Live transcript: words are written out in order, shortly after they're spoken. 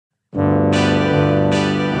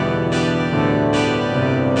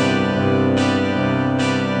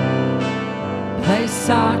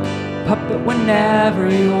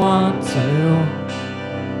wherever you want to.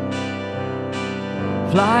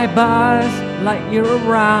 Fly buzz like you're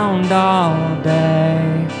around all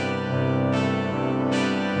day.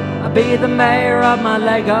 I'll be the mayor of my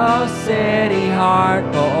Lego City heart,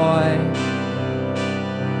 boy.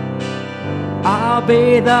 I'll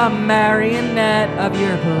be the marionette of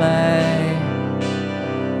your play.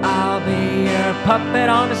 I'll be your puppet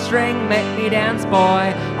on a string, make me dance,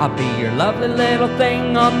 boy. I'll be your lovely little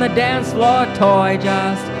thing on the dance floor toy,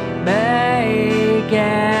 just making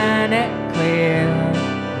it clear.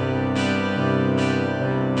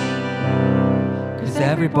 'Cause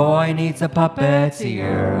every boy needs a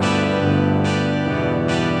puppeteer.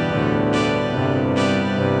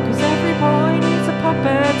 'Cause every boy needs a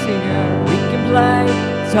puppeteer. We can play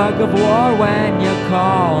tug of war when you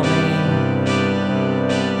call me.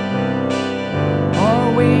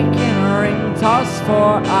 We can ring toss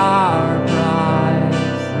for our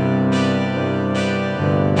prize.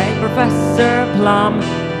 Hey, Professor Plum,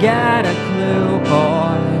 get a clue,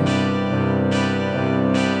 boy.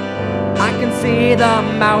 I can see the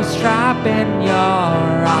mousetrap in your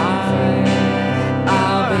eyes.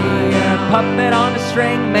 I'll be your puppet on a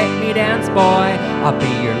string, make me dance, boy. I'll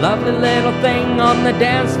be your lovely little thing on the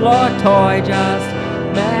dance floor toy, just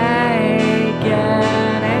making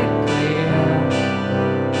it clear.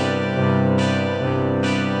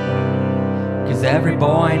 'Cause every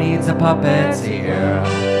boy needs a puppeteer.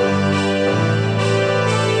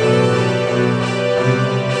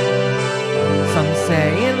 Some say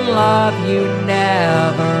in love you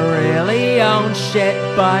never really own shit,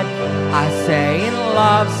 but I say in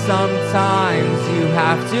love sometimes you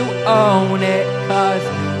have to own it. 'Cause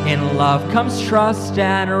in love comes trust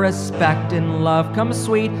and respect, in love comes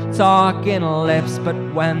sweet talking lips. But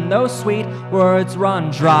when those sweet words run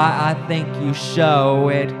dry, I think you show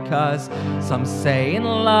it. 'Cause some say in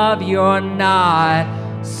love you're not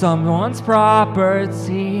someone's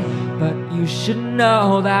property, but you should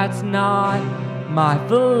know that's not my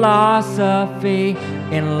philosophy.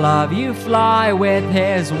 In love you fly with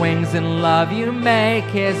his wings, in love you make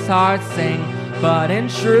his heart sing. But in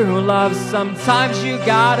true love sometimes you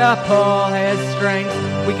gotta pull his strings.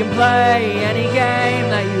 We can play any game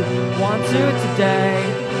that you want to today.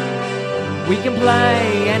 We can play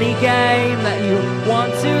any game that you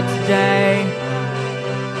want to today.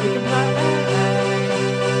 We can play.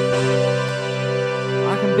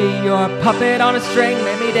 I can be your puppet on a string,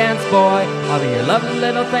 make me dance, boy. I'll be your lovely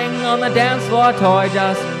little thing on the dance floor toy,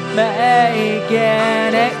 just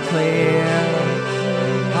making it clear.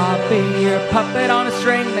 I'll be your puppet on a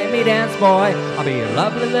string, make me dance, boy. I'll be your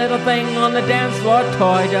lovely little thing on the dance floor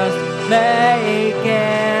toy, just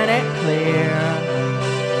making it clear.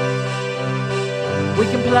 We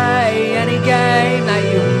can play any game that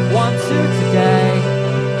you want to today.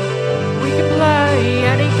 We can play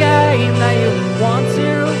any game that you want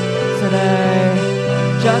to today,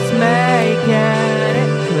 just making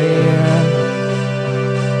it clear.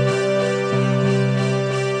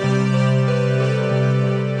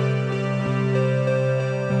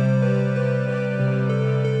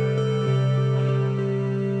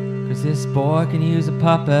 This boy can use a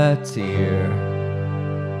puppeteer.